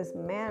talking to this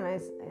man,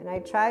 and I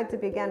tried to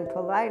be, again,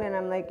 polite, and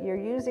I'm like,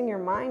 you're using your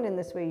mind in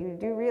this way. You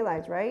do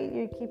realize, right?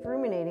 You keep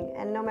ruminating.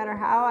 And no matter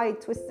how I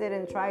twisted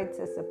and tried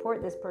to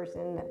support this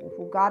person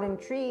who got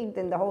intrigued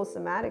in the whole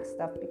somatic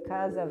stuff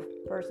because of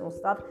personal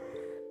stuff,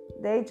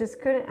 they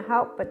just couldn't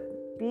help but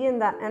be in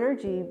that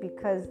energy,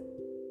 because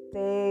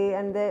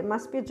it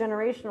must be a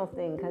generational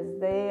thing, because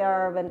they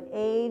are of an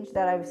age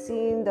that I've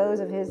seen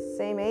those of his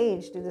same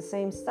age do the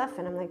same stuff.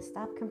 And I'm like,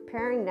 stop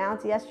comparing now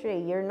to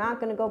yesterday. You're not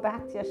going to go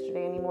back to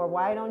yesterday anymore.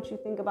 Why don't you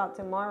think about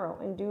tomorrow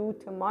and do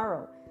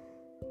tomorrow?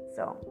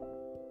 So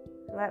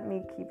let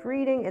me keep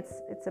reading.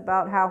 It's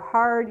about how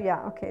hard,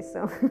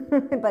 so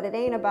but it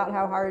ain't about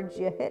how hard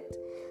you hit.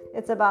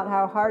 It's about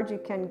how hard you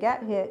can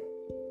get hit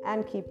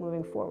and keep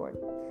moving forward.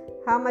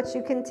 How much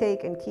you can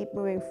take and keep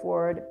moving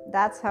forward.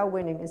 That's how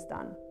winning is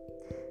done.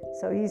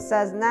 So he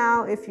says,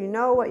 now if you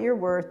know what you're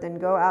worth, then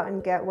go out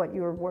and get what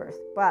you're worth.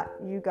 But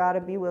you got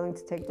to be willing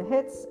to take the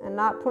hits and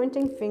not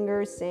pointing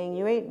fingers saying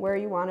you ain't where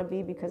you want to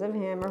be because of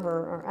him or her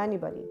or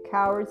anybody.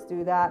 Cowards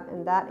do that,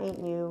 and that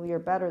ain't you. You're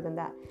better than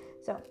that.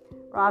 So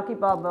Rocky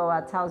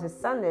Balboa tells his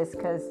son this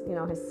because,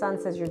 his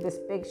son says, you're this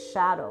big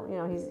shadow.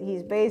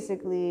 He's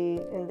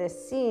basically in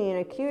this scene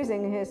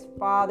accusing his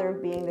father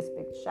of being this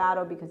big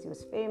shadow because he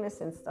was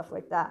famous and stuff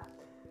like that.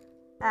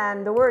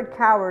 And the word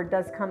coward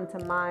does come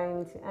to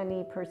mind to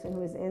any person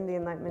who is in the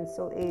Enlightenment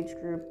Soul Age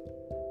group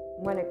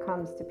when it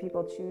comes to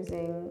people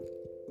choosing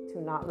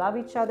to not love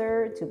each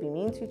other, to be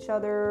mean to each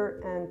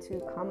other, and to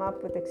come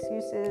up with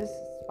excuses,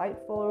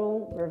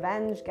 spiteful,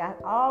 revenge,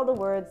 all the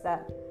words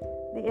that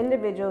the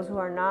individuals who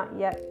are not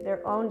yet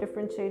their own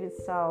differentiated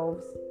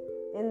selves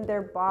in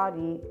their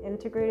body,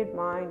 integrated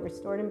mind,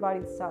 restored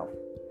embodied self.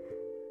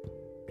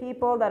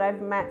 People that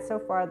I've met so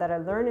far that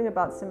are learning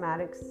about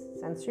somatics,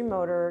 sensory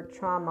motor,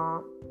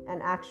 trauma,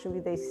 and actually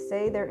they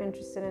say they're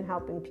interested in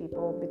helping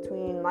people,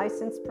 between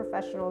licensed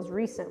professionals,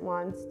 recent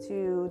ones,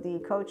 to the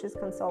coaches,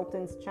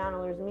 consultants,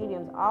 channelers,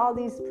 mediums, all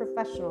these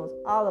professionals,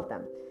 all of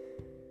them.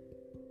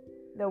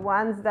 The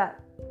ones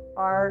that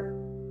are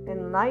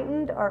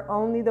enlightened are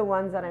only the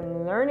ones that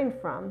I'm learning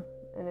from,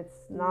 and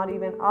it's not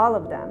even all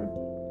of them.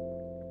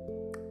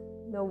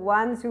 The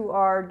ones who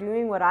are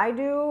doing what I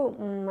do,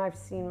 I've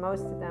seen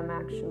most of them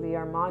actually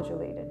are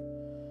modulated.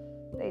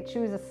 They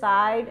choose a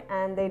side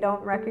and they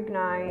don't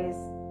recognize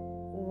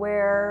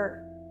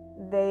where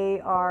they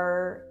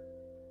are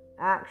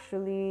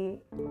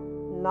actually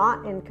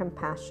not in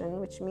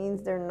compassion, which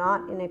means they're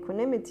not in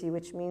equanimity,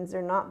 which means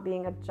they're not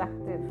being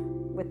objective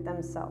with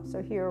themselves.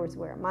 So here is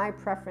where my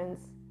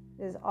preference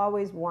is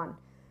always one.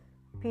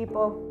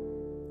 People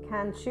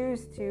can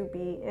choose to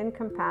be in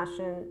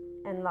compassion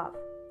and love.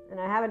 And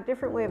I have a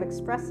different way of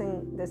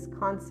expressing this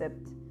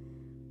concept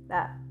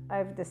that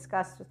I've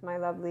discussed with my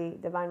lovely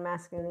Divine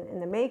Masculine in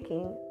the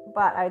making.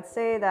 But I'd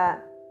say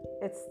that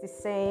it's the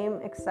same,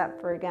 except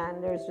for,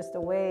 again, there's just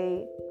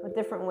a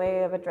different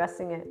way of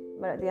addressing it.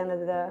 But at the end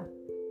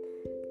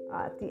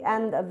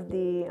of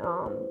the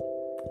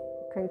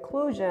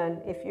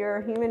conclusion, if you're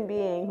a human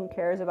being who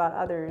cares about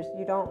others,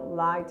 you don't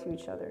lie to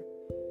each other,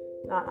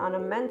 not on a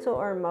mental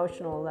or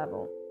emotional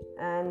level.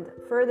 And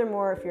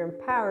furthermore, if you're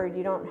empowered,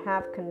 you don't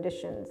have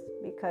conditions,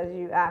 because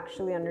you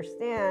actually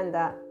understand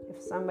that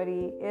if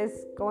somebody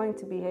is going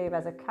to behave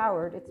as a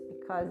coward, it's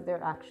because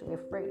they're actually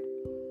afraid.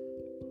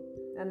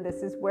 And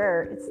this is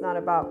where it's not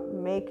about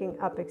making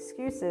up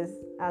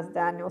excuses, as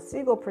Daniel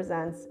Siegel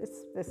presents.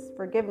 It's this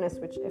forgiveness,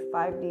 which a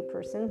 5D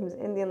person who's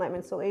in the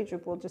Enlightenment Soul Age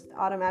group will just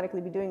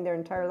automatically be doing their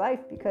entire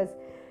life, because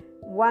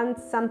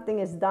once something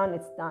is done,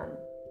 it's done.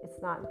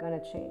 It's not going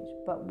to change.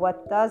 But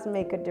what does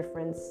make a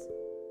difference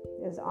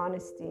is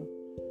honesty.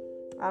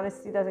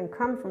 Honesty doesn't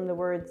come from the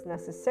words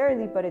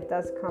necessarily, but it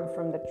does come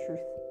from the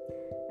truth.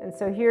 And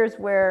so here's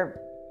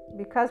where,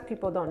 because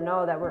people don't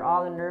know that we're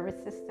all a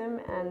nervous system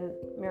and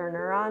mirror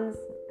neurons,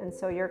 and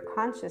so your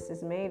conscious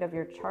is made of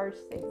your charged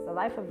states. The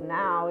life of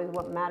now is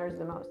what matters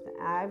the most.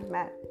 I've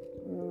met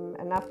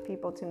enough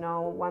people to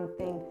know one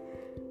thing.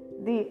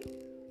 The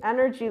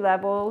energy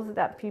levels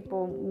that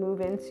people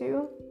move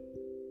into,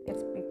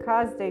 it's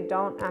because they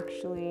don't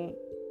actually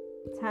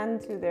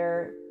tend to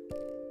their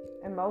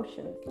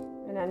emotions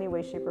in any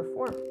way, shape, or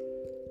form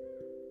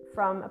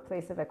from a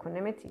place of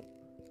equanimity.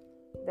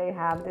 They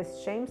have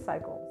this shame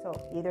cycle. So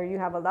either you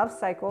have a love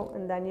cycle,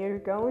 and then you're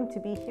going to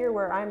be here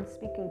where I'm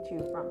speaking to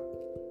you from.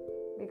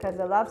 Because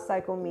the love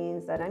cycle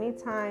means that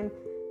anytime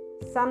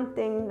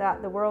something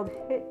that the world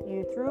hit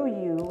you, through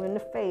you, in the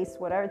face,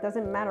 whatever, it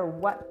doesn't matter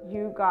what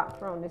you got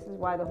thrown. This is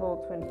why the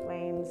whole twin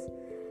flames,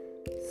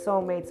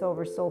 soulmates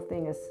over soul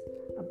thing is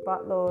a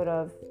buttload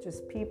of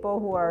just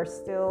people who are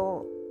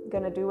still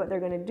going to do what they're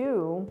going to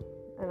do.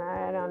 And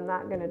I'm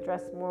not going to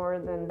address more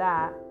than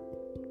that.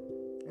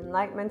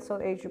 Enlightenment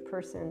Soul Age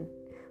person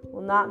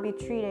will not be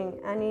treating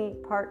any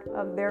part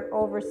of their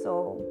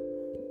oversoul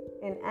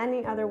in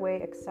any other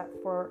way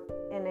except for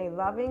in a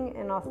loving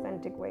and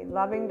authentic way.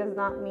 Loving does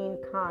not mean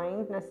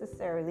kind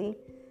necessarily.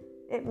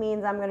 It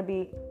means I'm going to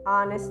be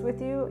honest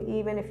with you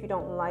even if you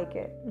don't like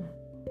it,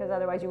 because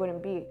otherwise you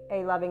wouldn't be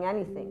loving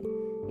anything.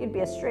 You'd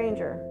be a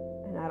stranger,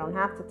 and I don't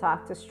have to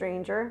talk to a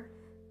stranger,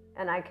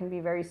 and I can be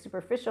very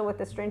superficial with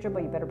a stranger,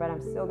 but you better bet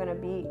I'm still going to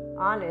be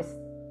honest,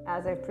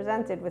 as I've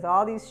presented with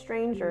all these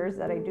strangers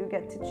that I do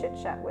get to chit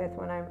chat with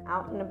when I'm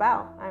out and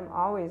about. I'm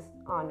always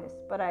honest,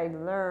 but I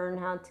learn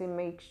how to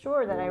make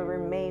sure that I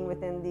remain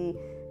within the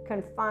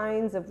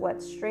confines of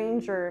what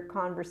stranger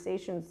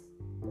conversations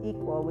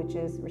equal, which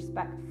is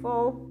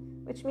respectful,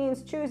 which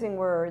means choosing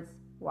words.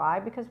 Why?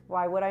 Because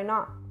why would I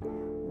not?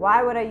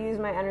 Why would I use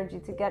my energy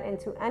to get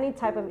into any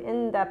type of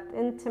in-depth,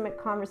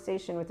 intimate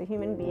conversation with a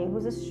human being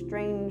who's a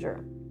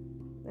stranger?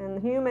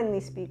 And humanly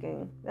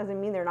speaking, doesn't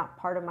mean they're not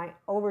part of my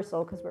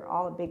oversoul, because we're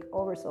all a big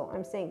oversoul.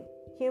 I'm saying,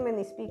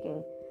 humanly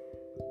speaking,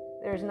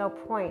 there's no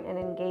point in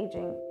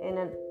engaging in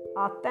an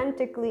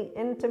authentically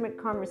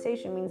intimate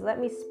conversation. Means let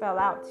me spell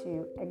out to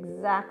you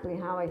exactly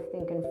how I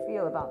think and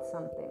feel about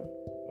something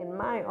in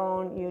my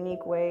own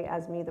unique way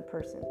as me, the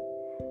person.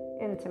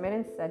 Intimate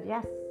instead,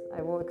 yes,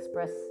 I will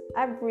express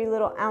every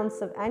little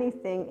ounce of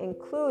anything,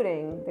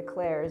 including the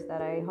clairs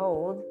that I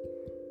hold.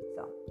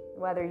 So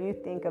whether you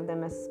think of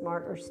them as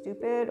smart or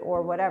stupid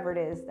or whatever it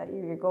is that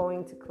you're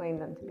going to claim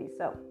them to be.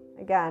 So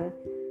again,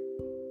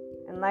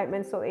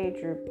 Enlightenment Soul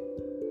Age Group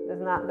does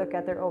not look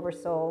at their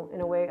oversoul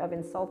in a way of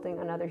insulting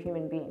another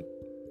human being.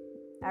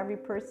 Every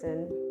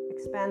person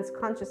expands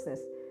consciousness.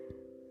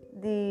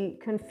 The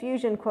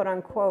confusion, quote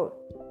unquote,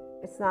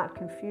 it's not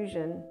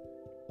confusion.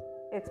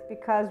 It's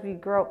because we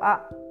grow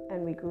up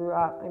and we grew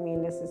up. I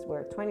mean, this is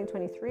where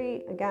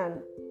 2023,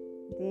 again,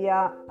 the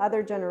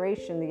other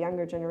generation, the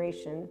younger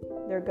generation,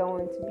 they're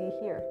going to be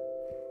here.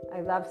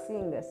 I love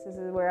seeing this. This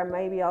is where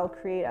maybe I'll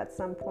create at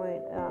some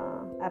point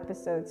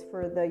episodes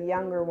for the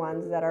younger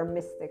ones that are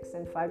mystics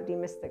and 5D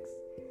mystics.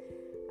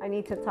 I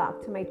need to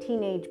talk to my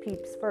teenage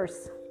peeps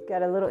first,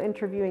 get a little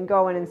interviewing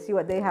going and see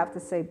what they have to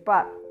say.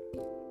 But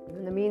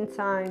in the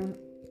meantime,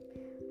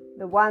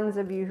 the ones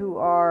of you who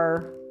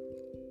are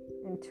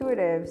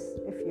intuitives,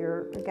 if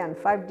you're, again,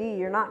 5D,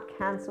 you're not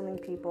canceling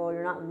people,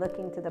 you're not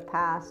looking to the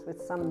past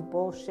with some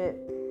bullshit,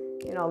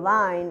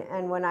 line.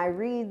 And when I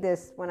read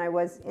this, when I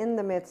was in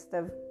the midst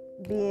of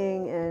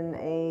being in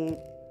a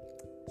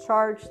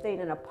charged state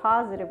in a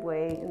positive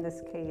way, in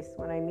this case,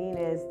 what I mean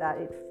is that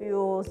it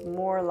fuels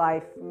more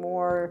life,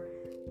 more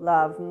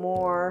love,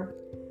 more.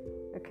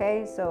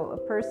 Okay, so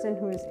a person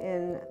who's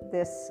in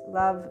this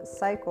love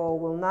cycle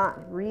will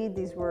not read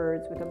these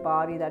words with a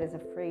body that is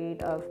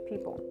afraid of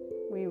people.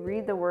 We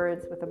read the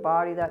words with a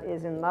body that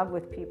is in love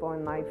with people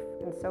in life,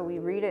 and so we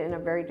read it in a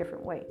very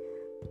different way.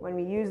 When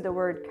we use the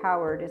word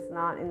coward, it's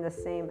not in the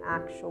same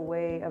actual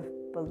way of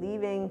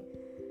believing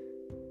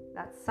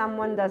that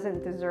someone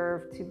doesn't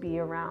deserve to be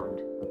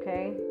around,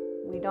 okay?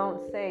 We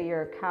don't say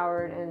you're a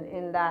coward and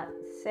in that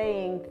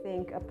saying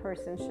think a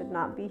person should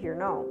not be here.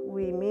 No,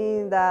 we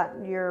mean that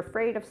you're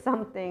afraid of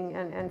something,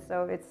 and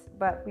so it's,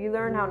 but we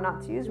learn how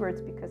not to use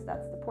words because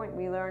that's the point.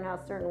 We learn how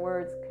certain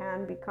words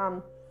can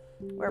become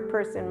where a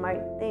person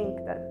might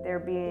think that they're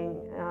being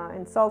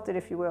insulted,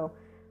 if you will.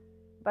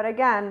 But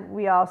again,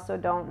 we also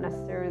don't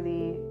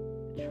necessarily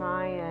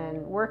try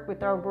and work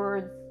with our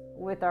words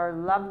with our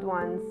loved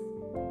ones,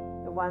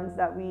 the ones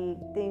that we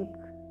think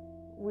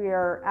we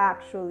are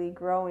actually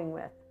growing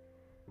with.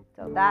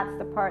 So that's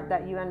the part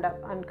that you end up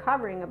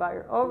uncovering about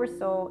your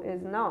oversoul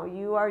is no,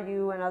 you are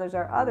you and others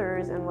are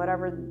others, and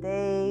whatever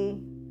they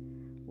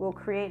will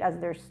create as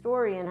their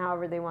story and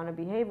however they want to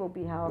behave will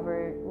be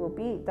however it will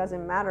be. It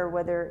doesn't matter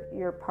whether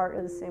you're part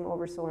of the same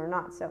oversoul or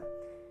not. So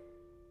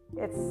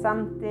it's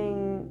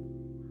something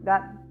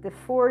that the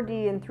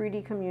 4D and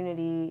 3D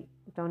community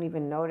don't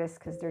even notice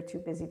because they're too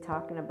busy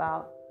talking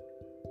about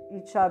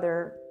each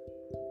other.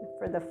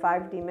 For the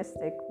 5D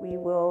mystic, we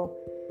will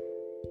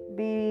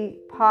be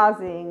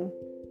pausing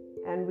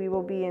and we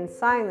will be in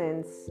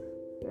silence,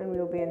 and we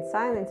will be in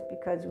silence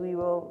because we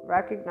will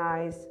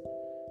recognize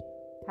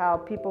how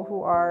people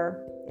who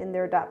are in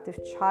their adoptive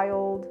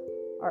child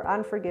are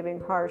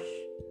unforgiving, harsh,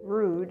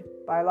 rude,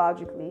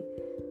 biologically,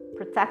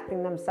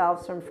 protecting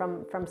themselves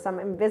from some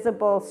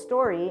invisible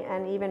story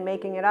and even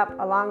making it up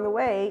along the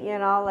way,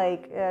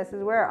 this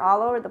is where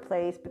all over the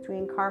place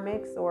between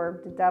karmics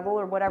or the devil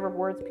or whatever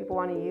words people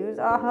want to use.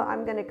 Oh,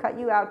 I'm going to cut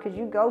you out because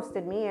you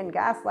ghosted me and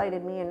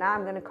gaslighted me and now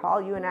I'm going to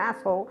call you an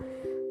asshole.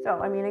 So,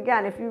 I mean,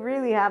 again, if you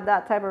really have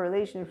that type of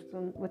relationship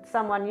with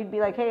someone, you'd be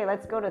like, hey,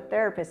 let's go to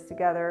therapist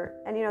together.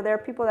 And, there are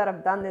people that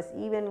have done this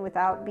even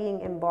without being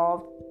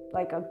involved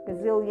like a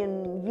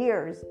gazillion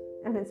years.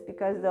 And it's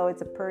because, though,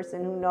 it's a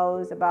person who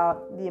knows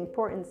about the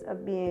importance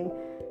of being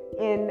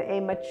in a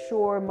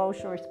mature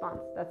emotional response.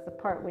 That's the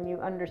part when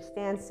you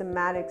understand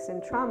somatics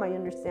and trauma, you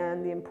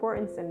understand the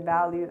importance and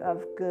value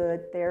of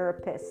good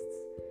therapists.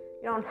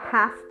 You don't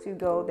have to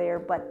go there,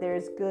 but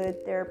there's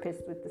good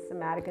therapists with the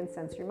somatic and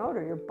sensory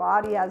motor. Your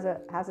body has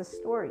a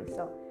story.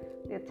 So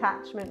the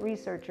attachment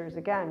researchers,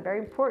 again, very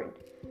important.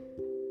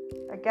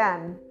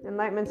 Again,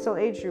 Enlightenment Soul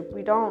Age Group,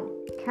 we don't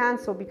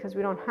cancel because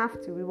we don't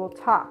have to. We will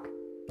talk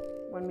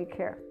when we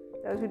care.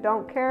 Those who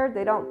don't care,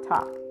 they don't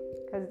talk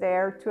because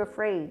they're too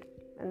afraid.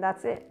 And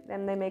that's it.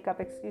 Then they make up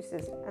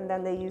excuses. And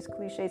then they use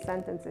cliche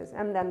sentences.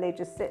 And then they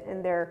just sit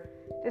in their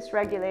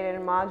dysregulated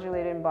and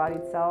modulated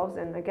embodied selves.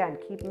 And again,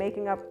 keep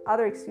making up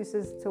other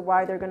excuses to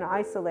why they're going to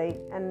isolate.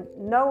 And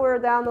nowhere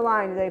down the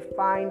line do they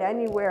find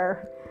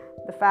anywhere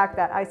the fact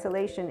that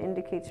isolation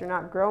indicates you're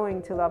not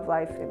growing to love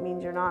life. It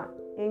means you're not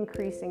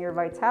increasing your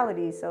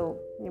vitality. So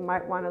you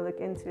might want to look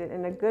into it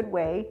in a good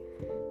way.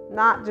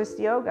 Not just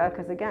yoga,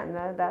 because again,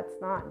 that's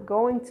not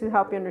going to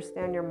help you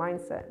understand your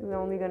mindset. It's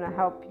only going to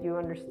help you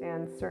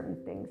understand certain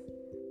things.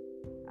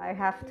 I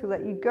have to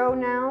let you go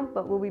now,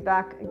 but we'll be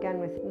back again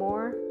with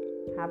more.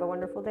 Have a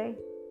wonderful day.